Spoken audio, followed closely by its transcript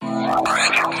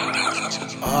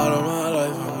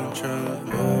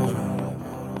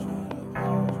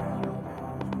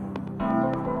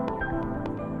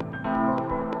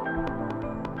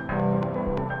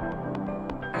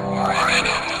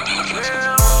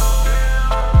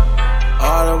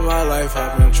life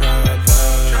I've been trying to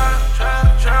pass.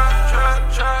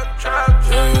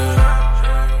 Yeah.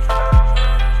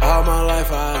 All my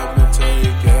life I've been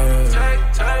taking.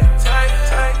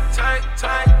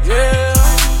 Yeah.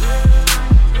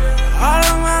 All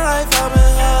of my life I've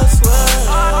been hustling.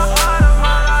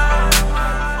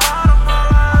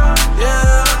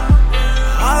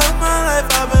 Yeah. All of my life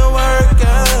I've been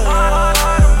working.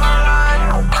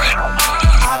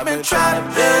 I've been trying to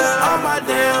build all my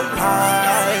damn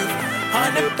life.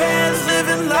 100 bands,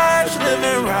 living large,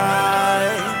 living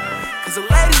right. Cause the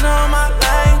ladies on my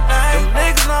lane, them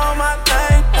niggas on my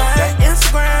lane. That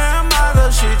Instagram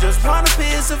model, she just want a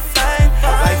piece of fame.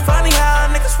 Like funny how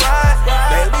niggas ride,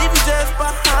 they leave you just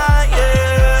behind,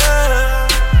 yeah.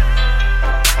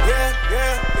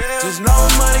 Just know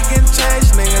money can change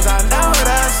niggas, I know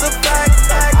that's a fact.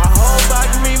 I hope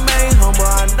I can remain humble,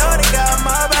 I know they got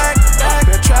my back.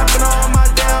 Been trapping on my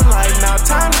damn life, now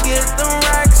time to get them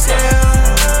racks, yeah.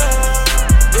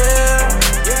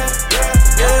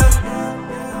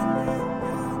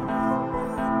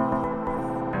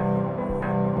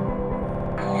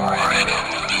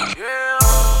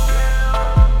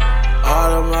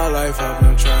 All of my life I've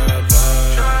been trying to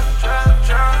pass.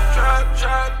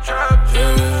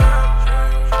 Yeah.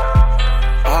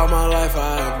 All my life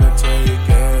I've been taking.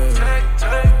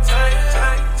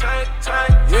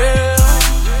 Yeah.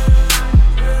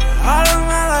 All of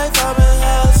my life I've been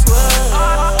hustling.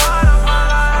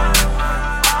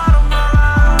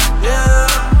 Yeah.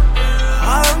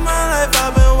 All of my life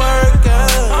I've been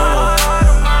working.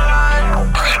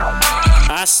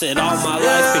 I said all my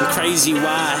life been crazy, why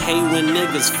I hate when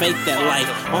niggas fake that life.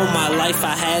 All my life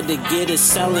I had to get it,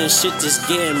 selling shit, just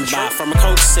getting by. From a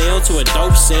coke sale to a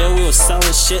dope sale, we was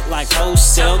selling shit like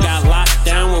wholesale. Got locked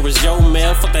down, where was your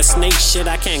mail? Fuck that snake shit,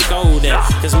 I can't go there.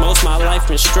 Cause most my life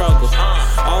been struggle,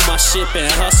 all my shit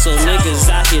been hustle. Niggas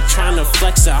out here trying to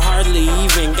flex, I hardly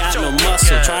even got no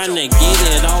muscle. Trying to get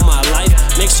it all my life,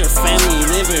 make sure family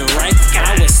living right.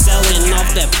 I was selling off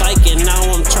that bike and now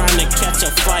I'm trying to catch a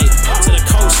flight to the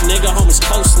coast, nigga, homies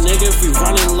close, nigga. If we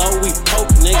running low, we poke,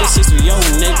 nigga, since we young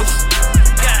niggas.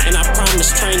 And I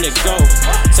promise train to go.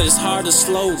 So it's hard to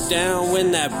slow down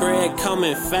when that bread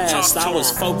coming fast. I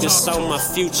was focused on my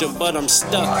future, but I'm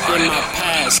stuck in my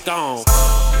past, gone.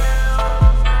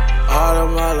 All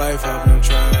of my life I've been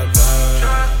trying to